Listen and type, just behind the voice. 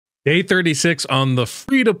Day 36 on the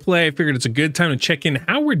free-to-play. I figured it's a good time to check in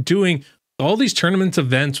how we're doing with all these tournaments,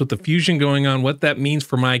 events, with the fusion going on, what that means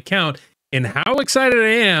for my account, and how excited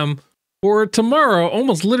I am for tomorrow,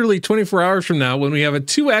 almost literally 24 hours from now, when we have a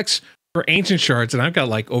 2x for ancient shards, and I've got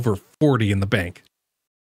like over 40 in the bank.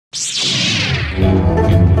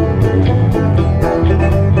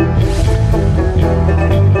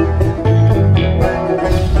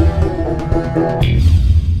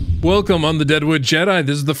 Welcome on the DeadwoodJedi.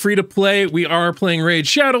 This is the free-to-play. We are playing Raid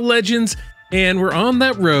Shadow Legends, and we're on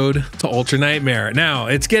that road to Ultra Nightmare. Now,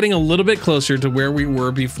 it's getting a little bit closer to where we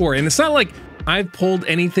were before, and it's not like I've pulled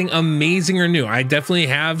anything amazing or new. I definitely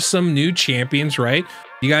have some new champions, right?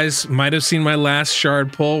 You guys might have seen my last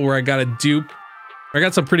shard pull where I got a dupe. I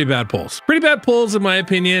got some pretty bad pulls. Pretty bad pulls, in my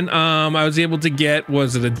opinion. I was able to get,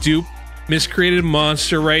 was it a dupe? Miscreated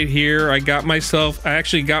monster right here. I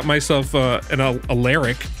actually got myself an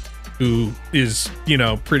Alaric, who is, you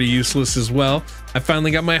know, pretty useless as well. I finally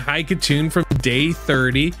got my Haikatoon from day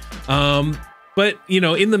 30. But, you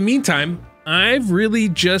know, in the meantime, I've really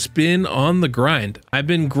just been on the grind. I've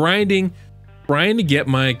been grinding, trying to get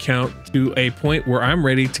my account to a point where I'm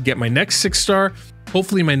ready to get my next 6-star,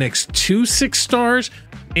 hopefully my next 2 6-stars,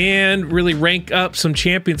 and really rank up some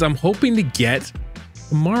champions I'm hoping to get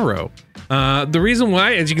tomorrow. The reason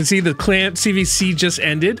why, as you can see, the clan CVC just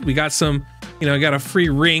ended. We got some, you know, I got a free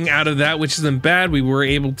ring out of that, which isn't bad. We were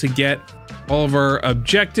able to get all of our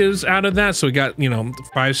objectives out of that. So we got, you know,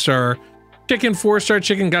 5-star chicken, 4-star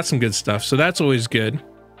chicken, got some good stuff. So that's always good.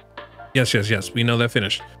 Yes, yes, yes. We know that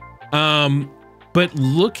finished. But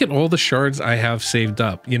look at all the shards I have saved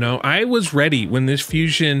up. You know, I was ready when this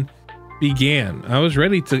fusion began. I was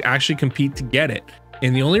ready to actually compete to get it.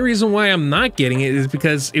 And the only reason why I'm not getting it is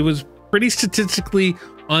because it was pretty statistically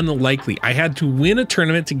unlikely. I had to win a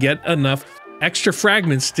tournament to get enough extra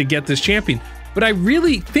fragments to get this champion. But I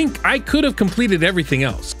really think I could have completed everything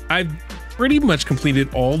else. I've pretty much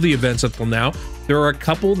completed all the events up till now. There are a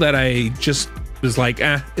couple that I just was like,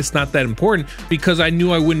 it's not that important, because I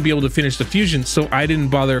knew I wouldn't be able to finish the fusion, so I didn't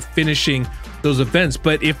bother finishing those events.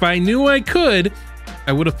 But if I knew I could,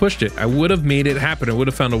 I would have pushed it. I would have made it happen. I would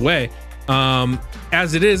have found a way.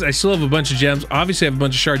 As it is, I still have a bunch of gems. Obviously, I have a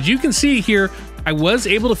bunch of shards. You can see here, I was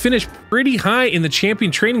able to finish pretty high in the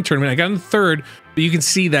champion training tournament. I got in 3rd, but you can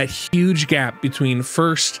see that huge gap between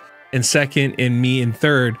 1st and 2nd and me in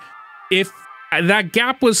 3rd. If that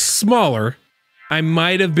gap was smaller, I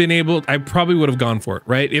might have been able, I probably would have gone for it,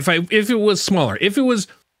 right? If it was smaller, if it was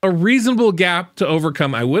a reasonable gap to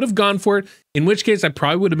overcome, I would have gone for it, in which case I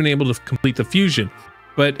probably would have been able to complete the fusion.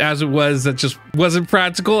 But as it was, that just wasn't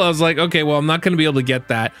practical. I was like, okay, well, I'm not going to be able to get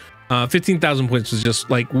that. 15,000 points was just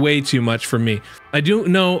like way too much for me. I do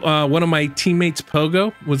know one of my teammates,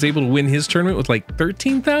 Pogo, was able to win his tournament with like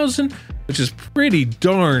 13,000, which is pretty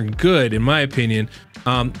darn good in my opinion.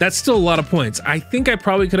 That's still a lot of points. I think I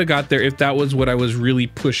probably could have got there if that was what I was really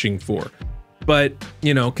pushing for. But,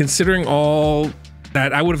 you know, considering all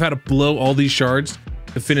that, I would have had to blow all these shards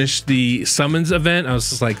to finish the summons event. I was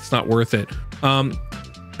just like, it's not worth it.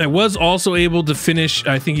 I was also able to finish,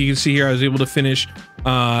 I think you can see here, I was able to finish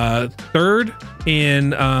 3rd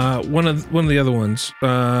in one of the other ones.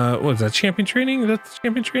 What was that, champion training? Is that the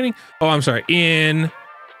champion training? Oh, I'm sorry.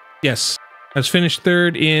 Yes, I was finished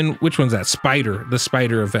 3rd in, which one's that? The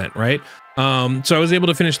spider event, right? So I was able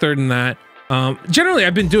to finish 3rd in that. Generally,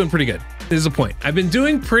 I've been doing pretty good. This is the point. I've been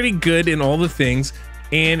doing pretty good in all the things,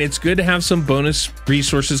 and it's good to have some bonus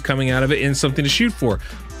resources coming out of it and something to shoot for.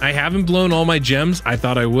 I haven't blown all my gems. I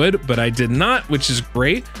thought I would, but I did not, which is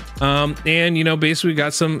great. And, you know, basically we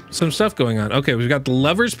got some stuff going on. Okay, we've got the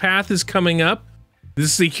Lover's Path is coming up. This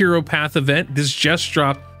is the Hero Path event. This just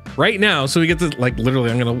dropped right now. So we get to, like, literally,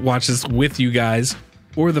 I'm going to watch this with you guys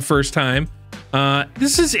for the first time.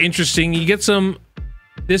 This is interesting. You get some,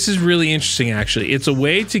 this is really interesting, actually. It's a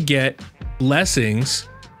way to get blessings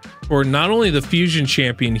for not only the fusion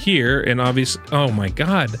champion here, and obviously, oh my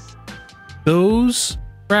God, those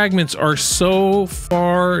fragments are so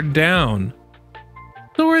far down.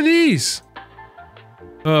 So are these.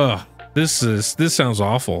 Ugh, this sounds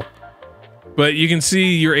awful. But you can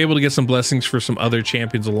see you're able to get some blessings for some other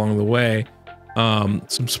champions along the way. Some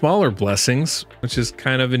smaller blessings, which is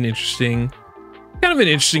kind of an interesting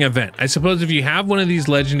event. I suppose if you have one of these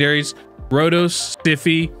legendaries, Rhodos,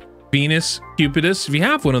 Stiffy, Venus, Cupidus, if you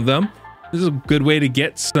have one of them, this is a good way to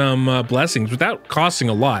get some blessings without costing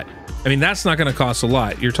a lot. I mean, that's not going to cost a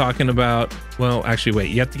lot. You're talking about, well, actually, wait,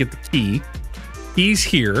 you have to get the key. Key's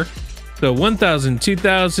here. So 1,000,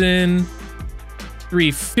 2,000,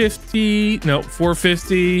 350, no,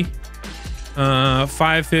 450,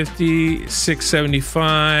 550,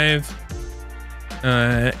 675,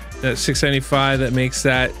 That's 675. That makes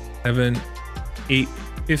that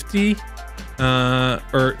 850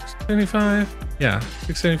 or 75. Yeah,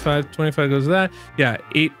 675. 25 goes to that. Yeah,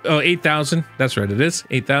 8,000. That's right. It is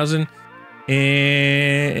 8,000.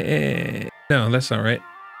 And no, that's not right.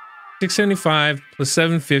 675 plus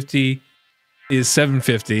 750 is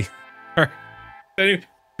 750. All right.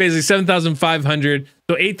 Basically 7,500.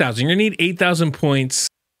 So 8,000. You're gonna need 8,000 points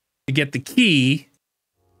to get the key,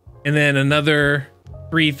 and then another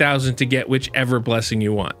 3,000 to get whichever blessing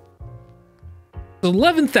you want. So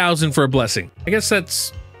 11,000 for a blessing. I guess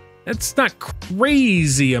that's not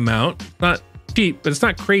crazy amount. Not cheap, but it's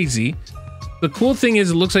not crazy. The cool thing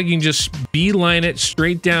is it looks like you can just beeline it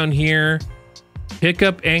straight down here, pick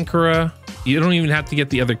up Ankara. You don't even have to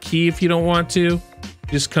get the other key if you don't want to.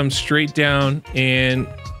 Just come straight down and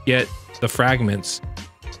get the fragments.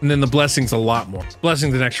 And then the blessing's a lot more.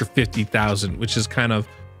 Blessing's an extra 50,000, which is kind of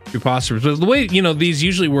preposterous. But the way, you know, these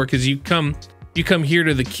usually work is you come here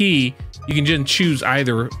to the key, you can just choose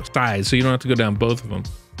either side, so you don't have to go down both of them.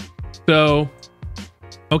 So,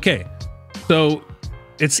 okay. So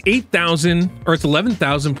it's 8,000 or it's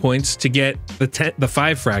 11,000 points to get the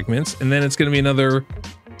 5 fragments, and then it's going to be another,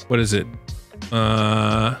 what is it?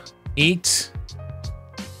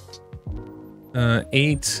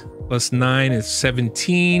 8 plus 9 is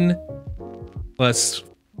 17 plus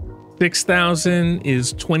 6,000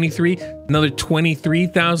 is 23. Another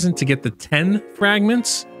 23,000 to get the 10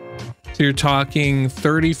 fragments. So you're talking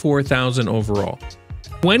 34,000 overall.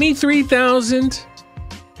 23,000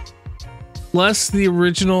 plus the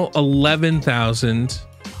original 11,000.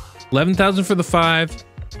 11,000 for the 5,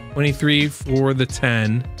 23 for the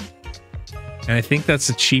 10. And I think that's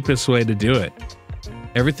the cheapest way to do it.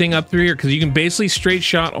 Everything up through here, because you can basically straight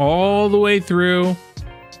shot all the way through,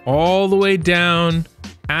 all the way down,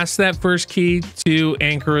 past that first key to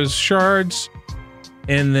Ankara's shards,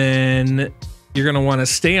 and then you're going to want to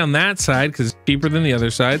stay on that side because it's cheaper than the other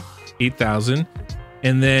side, 8,000.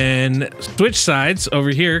 And then switch sides over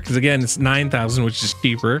here because again it's 9,000, which is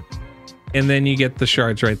cheaper, and then you get the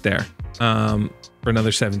shards right there for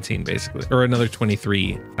another 17 basically, or another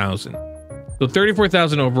 23,000. So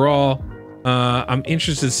 34,000 overall. I'm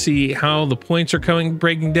interested to see how the points are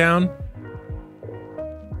breaking down.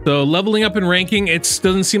 So leveling up and ranking, it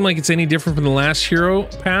doesn't seem like it's any different from the last hero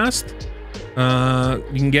passed. You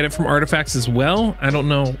can get it from artifacts as well. I don't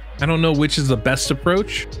know which is the best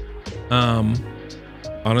approach.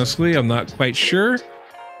 Honestly, I'm not quite sure.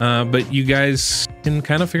 But you guys can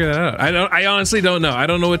kind of figure that out. I honestly don't know. I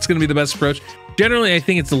don't know what's going to be the best approach. Generally, I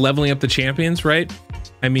think it's leveling up the champions, right?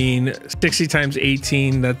 I mean, 60 times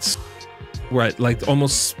 18, that's right, like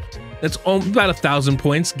almost, that's about 1,000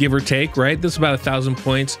 points, give or take, right? That's about 1,000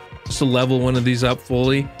 points just to level one of these up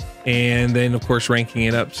fully, and then of course ranking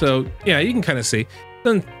it up. So yeah, you can kind of see.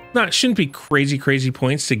 Shouldn't be crazy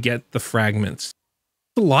points to get the fragments.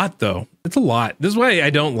 It's a lot though. It's a lot. This is why I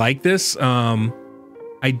don't like this.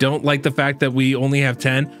 I don't like the fact that we only have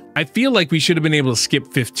 10. I feel like we should have been able to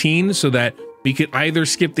skip 15 so that we could either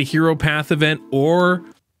skip the hero path event or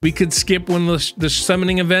we could skip one of the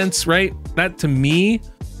summoning events, right? That to me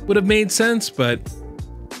would have made sense, but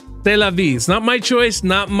c'est la vie. It's not my choice,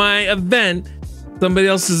 not my event. Somebody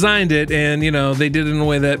else designed it, and you know, they did it in a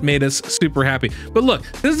way that made us super happy. But look,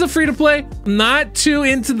 this is a free to play. I'm not too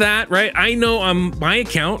into that, right? I know on my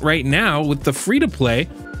account right now with the free to play,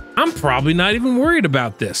 I'm probably not even worried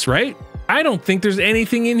about this, right? I don't think there's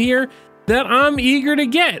anything in here that I'm eager to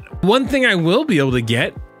get. One thing I will be able to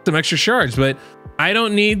get, some extra shards, but I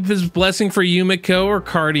don't need this blessing for Yumiko or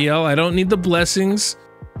Cardiel. I don't need the blessings.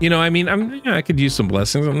 You know, I mean, I could use some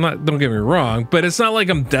blessings. Don't get me wrong, but it's not like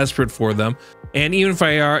I'm desperate for them. And even if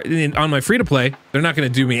I are on my free to play, they're not going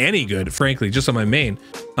to do me any good, frankly, just on my main.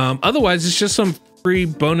 Otherwise, it's just some free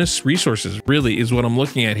bonus resources, really, is what I'm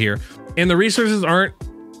looking at here. And the resources aren't,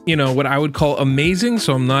 you know, what I would call amazing,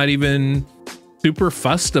 so I'm not even super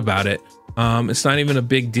fussed about it. It's not even a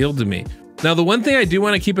big deal to me. Now, the one thing I do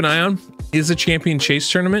want to keep an eye on is a champion chase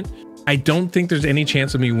tournament. I don't think there's any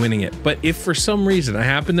chance of me winning it, but if for some reason I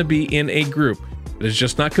happen to be in a group that is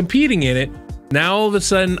just not competing in it, now all of a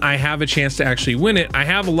sudden I have a chance to actually win it. I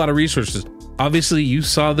have a lot of resources. Obviously, you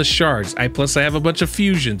saw the shards. Plus I have a bunch of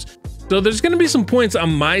fusions. So there's going to be some points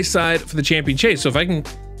on my side for the champion chase. So if I can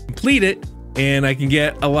complete it and I can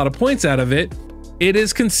get a lot of points out of it, it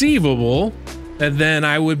is conceivable that then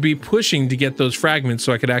I would be pushing to get those fragments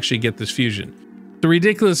so I could actually get this fusion. It's a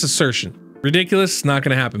ridiculous assertion. Ridiculous, not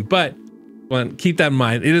going to happen, but well, keep that in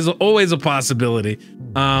mind. It is always a possibility.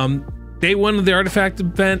 Day one of the artifact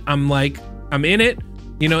event, I'm in it.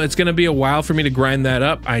 You know, it's going to be a while for me to grind that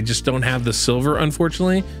up. I just don't have the silver,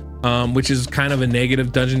 unfortunately. which is kind of a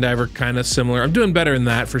negative. Dungeon Diver, kind of similar. I'm doing better in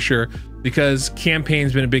that for sure, because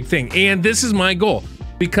campaign's been a big thing. And this is my goal.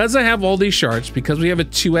 Because I have all these shards, because we have a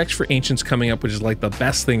 2x for Ancients coming up, which is like the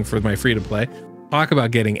best thing for my free-to-play. Talk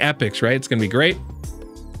about getting epics, right? It's gonna be great.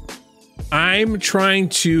 I'm trying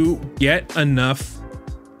to get enough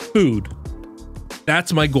food.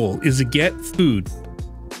 That's my goal, is to get food.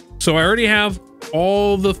 So I already have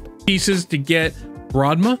all the pieces to get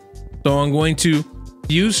Broadma. So I'm going to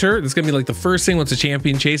use her. That's gonna be like the first thing once the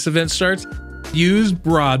champion chase event starts. Use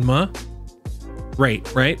Broadma.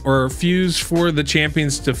 Right? Or fuse for the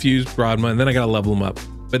champions to fuse Broadma, and then I gotta level them up.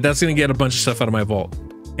 But that's gonna get a bunch of stuff out of my vault.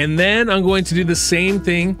 And then I'm going to do the same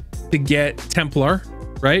thing to get Templar,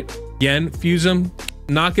 right? Again, fuse them,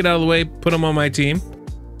 knock it out of the way, put them on my team.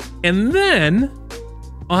 And then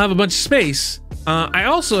I'll have a bunch of space. I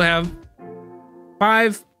also have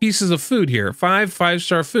 5 pieces of food here,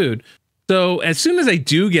 5-star food. So as soon as I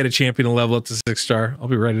do get a champion to level up to 6-star, I'll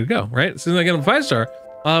be ready to go, right? As soon as I get them 5-star,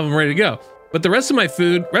 I'll have them ready to go. But the rest of my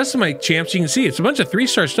food, rest of my champs, you can see it's a bunch of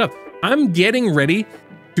 3-star stuff. I'm getting ready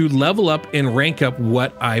to level up and rank up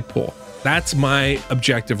what I pull. That's my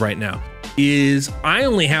objective right now, is I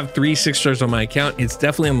only have 3 6-stars on my account. It's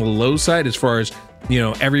definitely on the low side as far as, you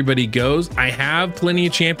know, everybody goes. I have plenty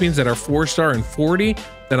of champions that are 4-star and 40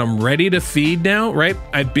 that I'm ready to feed now, right?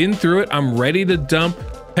 I've been through it. I'm ready to dump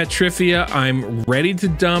Petrifia. I'm ready to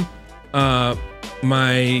dump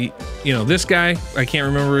my, you know, this guy, I can't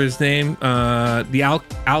remember his name, the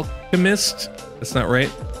alchemist. That's not right.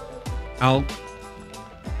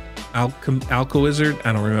 Alco-wizard.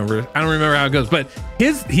 I don't remember how it goes, but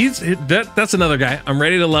that's another guy. I'm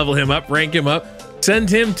ready to level him up, rank him up, send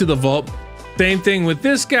him to the vault. Same thing with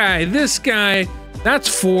this guy.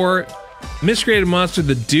 That's 4. Miscreated monster,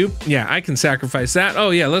 the dupe. Yeah, I can sacrifice that.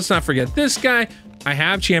 Oh yeah, let's not forget this guy. I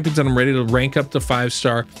have champions that I'm ready to rank up to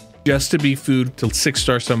 5-star just to be food to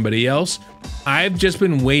 6-star somebody else. I've just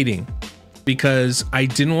been waiting because I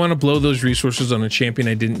didn't want to blow those resources on a champion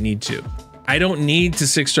I didn't need to. I don't need to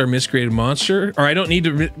 6-star Miscreated monster, or I don't need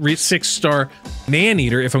to 6-star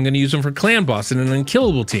Maneater if I'm going to use them for clan boss in an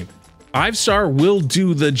unkillable team. 5-star will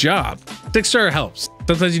do the job. 6-star helps.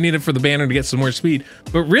 Sometimes you need it for the banner to get some more speed,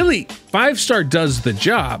 but really 5-star does the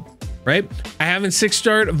job, right? I haven't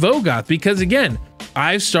 6-starred Vogoth because, again,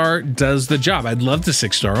 5-star does the job. I'd love to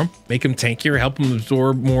 6-star him, make him tankier, help him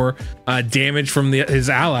absorb more damage from his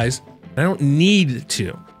allies. I don't need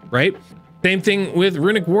to, right? Same thing with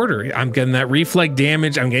Runic Warder. I'm getting that reflect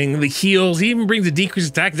damage. I'm getting the heals. He even brings a decreased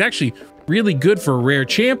attack. It's actually really good for a rare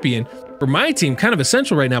champion. For my team, kind of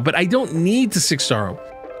essential right now, but I don't need to 6-star him.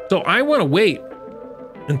 So I want to wait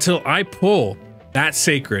until I pull that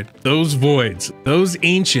Sacred, those Voids, those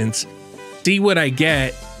Ancients, see what I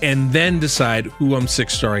get, and then decide who I'm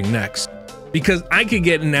 6-starring next. Because I could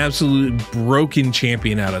get an absolute broken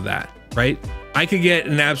champion out of that, right? I could get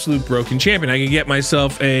an absolute broken champion. I could get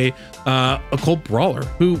myself a Occult Brawler,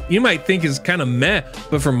 who you might think is kind of meh,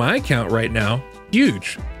 but for my account right now,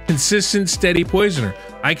 huge. Consistent, steady poisoner.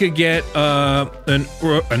 I could get an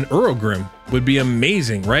Urogrim, would be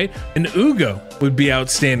amazing, right? An Ugo would be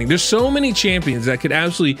outstanding. There's so many champions that could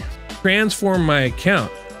absolutely transform my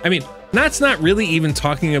account. I mean, that's not really even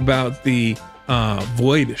talking about the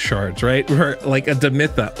Void shards, right? Or like a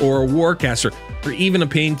Demitha or a Warcaster or even a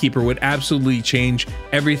Painkeeper would absolutely change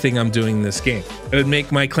everything I'm doing in this game. It would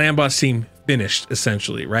make my clan boss team finished,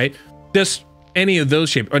 essentially, right? Just any of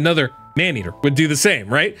those champions. Another Maneater would do the same,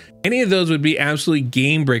 right? Any of those would be absolutely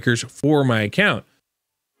game breakers for my account.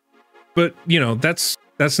 But, you know, that's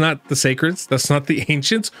not the Sacreds, that's not the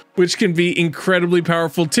Ancients, which can be incredibly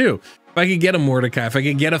powerful too. If I could get a Mordecai, if I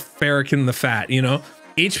could get a Farrakhan the Fat, you know,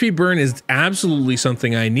 HP burn is absolutely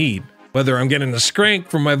something I need. Whether I'm getting a Skrank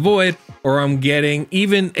from my Void or I'm getting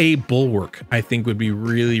even a Bulwark, I think would be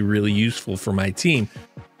really, really useful for my team.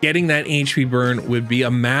 Getting that HP burn would be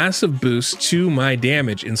a massive boost to my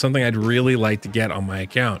damage and something I'd really like to get on my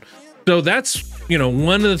account. So that's, you know,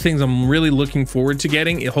 one of the things I'm really looking forward to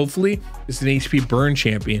getting, hopefully, is an HP burn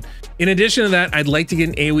champion. In addition to that, I'd like to get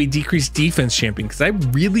an AoE decreased defense champion because I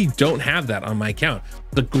really don't have that on my account.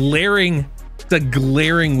 The glaring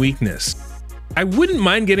weakness. I wouldn't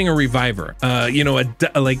mind getting a Reviver, you know,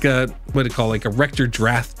 like a Rector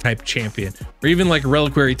Drath type champion, or even like a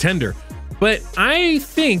Reliquary Tender. But I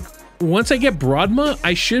think once I get Broadma,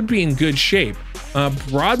 I should be in good shape.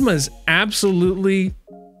 Broadma is absolutely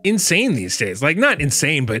insane these days. Like, not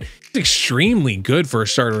insane, but it's extremely good for a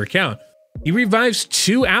starter account. He revives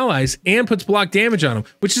 2 allies and puts block damage on them,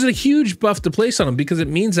 which is a huge buff to place on them because it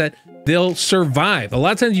means that they'll survive. A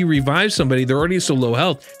lot of times you revive somebody, they're already so low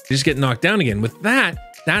health, they just get knocked down again. With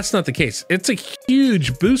that, that's not the case. It's a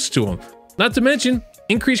huge boost to him. Not to mention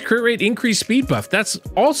increased crit rate, increased speed buff. That's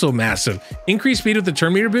also massive. Increased speed with the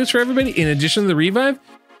turn meter boost for everybody, in addition to the revive,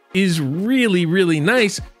 is really, really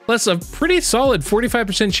nice. Plus a pretty solid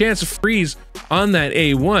 45% chance of freeze on that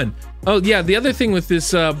A1. Oh yeah, the other thing with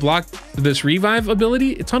this this revive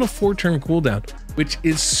ability, it's on a 4-turn cooldown, which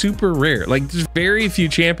is super rare. Like, there's very few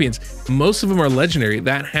champions, most of them are legendary,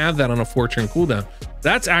 that have that on a 4-turn cooldown.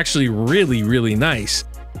 That's actually really, really nice.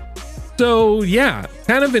 So yeah,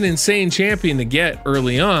 kind of an insane champion to get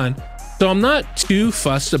early on. So I'm not too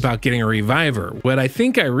fussed about getting a reviver. What I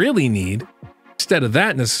think I really need, instead of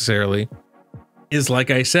that necessarily, is,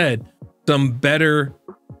 like I said, some better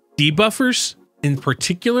debuffers in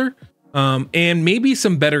particular, and maybe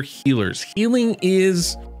some better healers. Healing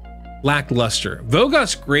is lackluster.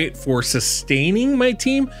 Vogos's great for sustaining my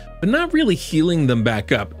team, but not really healing them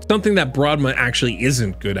back up. Something that Broadma actually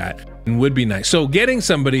isn't good at and would be nice. So getting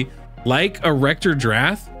somebody like a Rector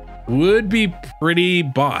Drath would be pretty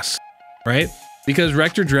boss, right? Because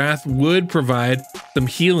Rector Drath would provide some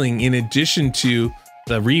healing in addition to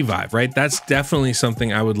the revive, right? That's definitely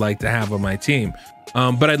something I would like to have on my team.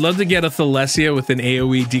 But I'd love to get a Thalesia with an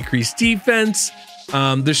AoE decreased defense.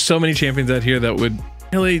 There's so many champions out here that would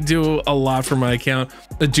really do a lot for my account.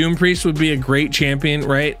 The Doom Priest would be a great champion,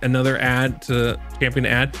 right? Another add to champion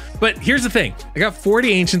add. But here's the thing, I got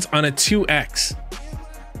 40 ancients on a 2x.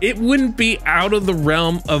 It wouldn't be out of the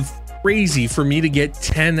realm of crazy for me to get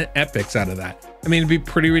 10 epics out of that. I mean, it'd be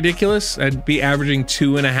pretty ridiculous. I'd be averaging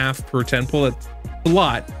 2.5 per 10 pull. It's a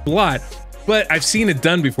lot, but I've seen it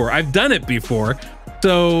done before. I've done it before.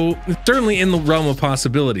 So it's certainly in the realm of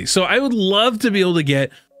possibility. So I would love to be able to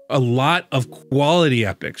get a lot of quality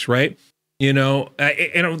epics, right? You know,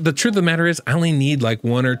 the truth of the matter is I only need like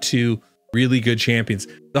 1 or 2 really good champions.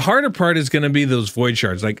 The harder part is going to be those void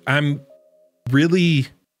shards. Like, I'm really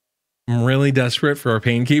desperate for a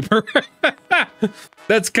Painkeeper.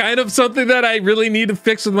 That's kind of something that I really need to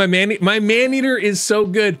fix with my Maneater is so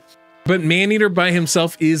good, but Maneater by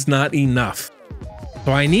himself is not enough.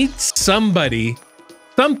 So I need somebody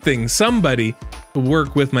to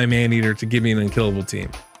work with my Maneater to give me an unkillable team.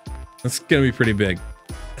 That's gonna be pretty big.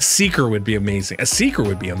 A Seeker would be amazing. A Seeker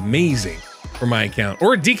would be amazing for my account,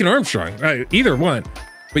 or a Deacon Armstrong, either one.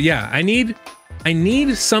 But yeah, I need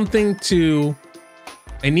something to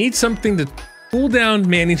cool down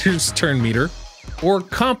Maneater's turn meter or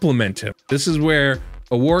complement him. This is where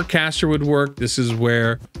a Warcaster would work. This is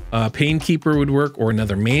where a Painkeeper would work, or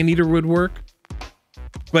another Maneater would work.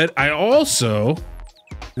 But I also,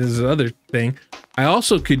 this is another thing, I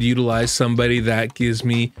also could utilize somebody that gives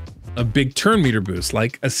me a big turn meter boost,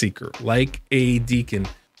 like a Seeker, like a Deacon,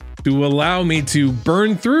 to allow me to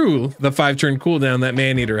burn through the 5-turn cooldown that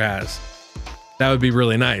Maneater has. That would be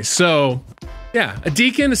really nice. So yeah, a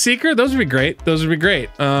Deacon, a Seeker, those would be great. Those would be great.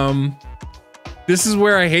 This is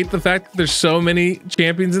where I hate the fact that there's so many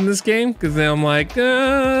champions in this game, because then I'm like,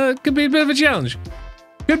 it could be a bit of a challenge.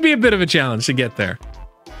 Could be a bit of a challenge to get there.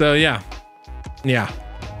 So yeah,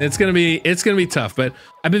 it's gonna be tough, but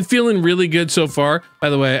I've been feeling really good so far. By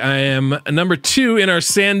the way, I am number 2 in our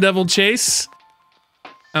Sand Devil chase.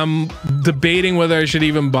 I'm debating whether I should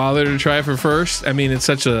even bother to try for first. I mean, it's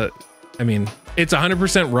it's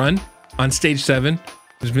 100% run on stage 7.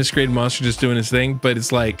 There's Miscreated Monster just doing his thing, but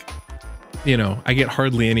it's like, you know, I get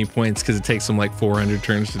hardly any points because it takes them like 400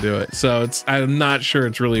 turns to do it. So I'm not sure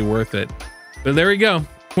it's really worth it. But there we go.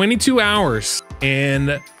 22 hours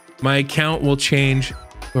and my account will change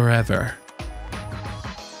forever.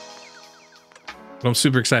 But I'm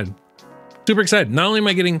super excited. Super excited. Not only am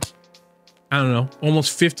I getting, I don't know,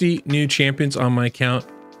 almost 50 new champions on my account,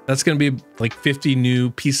 that's going to be like 50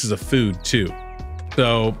 new pieces of food too.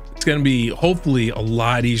 So it's going to be hopefully a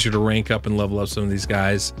lot easier to rank up and level up some of these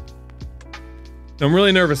guys. I'm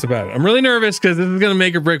really nervous about it. I'm really nervous because this is going to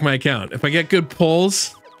make or break my account. If I get good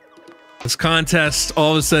pulls, this contest,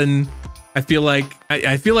 all of a sudden, I feel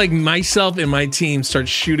like myself and my team start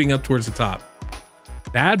shooting up towards the top.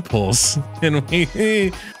 Bad pulls, and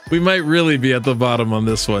we might really be at the bottom on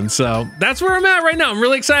this one. So that's where I'm at right now. I'm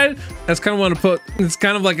really excited. That's kind of want to put. It's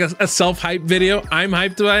kind of like a self-hype video. I'm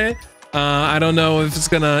hyped by it. I don't know if it's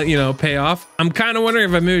gonna, you know, pay off. I'm kind of wondering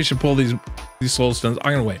if I maybe should pull these soul stones.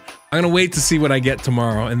 I'm gonna wait to see what I get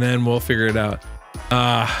tomorrow, and then we'll figure it out.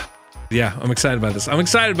 Yeah, I'm excited about this. I'm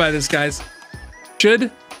excited by this, guys.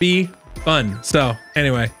 Should be fun. So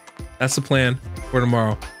anyway, that's the plan for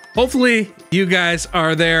tomorrow. Hopefully you guys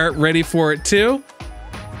are there ready for it too.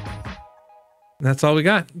 That's all we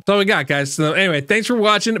got. That's all we got, guys. So anyway, thanks for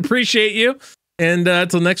watching. Appreciate you. And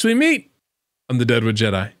until next we meet, I'm the Deadwood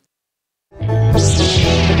Jedi.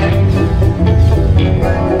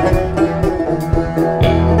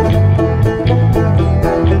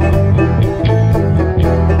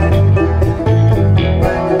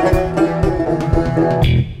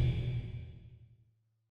 Bye.